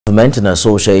Government and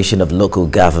Association of Local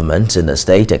Governments in the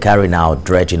state are carrying out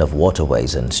dredging of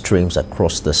waterways and streams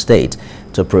across the state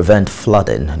to prevent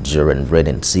flooding during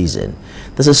rainy season.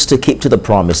 This is to keep to the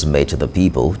promise made to the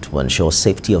people to ensure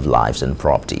safety of lives and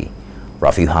property.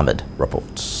 Rafi Hamid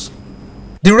reports.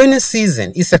 The rainy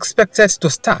season is expected to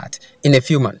start in a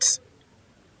few months.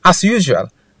 As usual,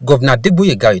 Governor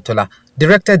Adegboye Gaitola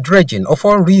directed dredging of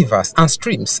all rivers and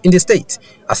streams in the state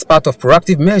as part of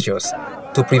proactive measures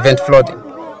to prevent flooding.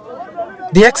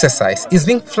 The exercise is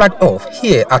being flagged off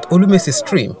here at Olumesi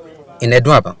Stream in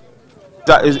Edwaba.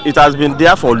 It has been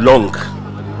there for long.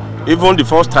 Even the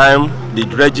first time the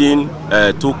dredging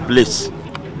took place,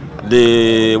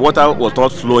 the water was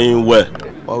not flowing well.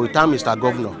 But we thank Mr.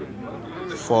 Governor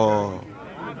for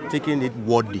taking it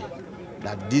worthy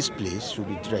that this place should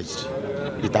be dredged.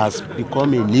 It has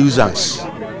become a nuisance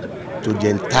to the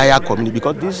entire community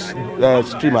because this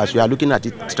stream, as we are looking at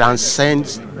it,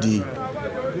 transcends the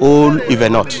whole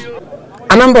Evenot.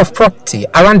 A number of property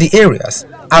around the areas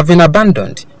have been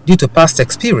abandoned due to past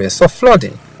experience of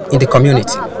flooding in the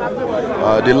community.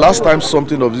 The last time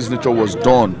something of this nature was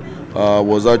done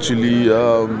was actually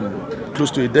close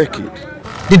to a decade.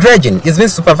 The dredging is being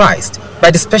supervised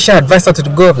by the Special Advisor to the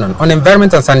Governor on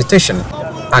Environment and Sanitation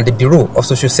and the Bureau of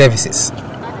Social Services.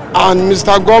 And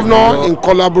Mr. Governor, in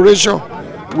collaboration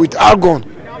with Argon,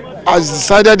 has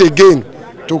decided again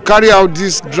to carry out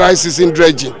this dry season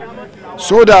dredging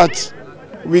so that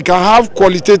we can have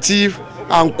qualitative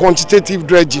and quantitative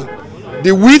dredging.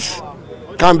 The width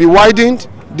can be widened,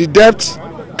 the depth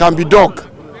can be dug.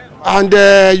 And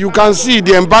you can see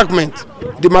the embankment,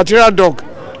 the material dug,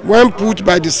 when put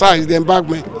by the size, the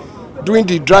embankment, during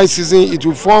the dry season, it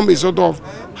will form a sort of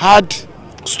hard,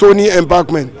 stony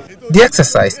embankment. The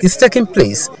exercise is taking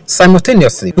place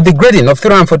simultaneously with the grading of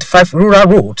 345 rural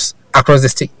roads across the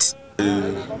state.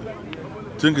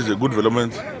 I think it's a good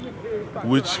development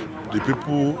which the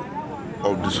people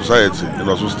of the society in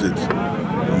Osun State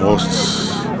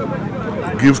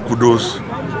must give kudos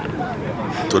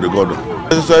to the government.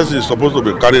 The exercise is supposed to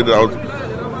be carried out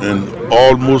in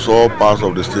almost all parts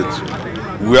of the state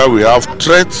where we have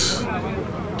threats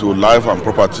to life and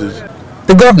property.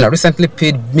 The governor recently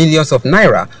paid millions of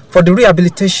naira for the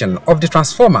rehabilitation of the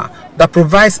transformer that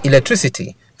provides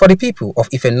electricity for the people of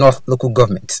Ife North local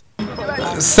government.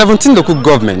 17 local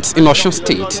governments in Osun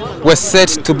State were said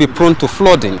to be prone to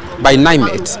flooding by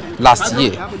NIMET last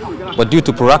year, but due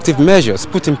to proactive measures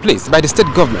put in place by the state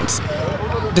governments,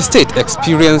 the state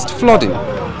experienced flooding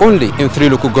only in 3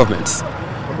 local governments.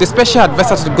 The Special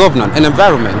Advisor to the Governor and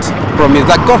Environment promised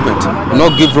that government will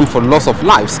not give room for loss of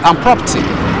lives and property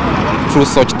through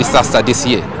such disaster this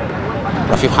year.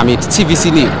 Rafi Hamid,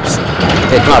 TVC News,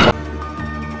 Edwaba.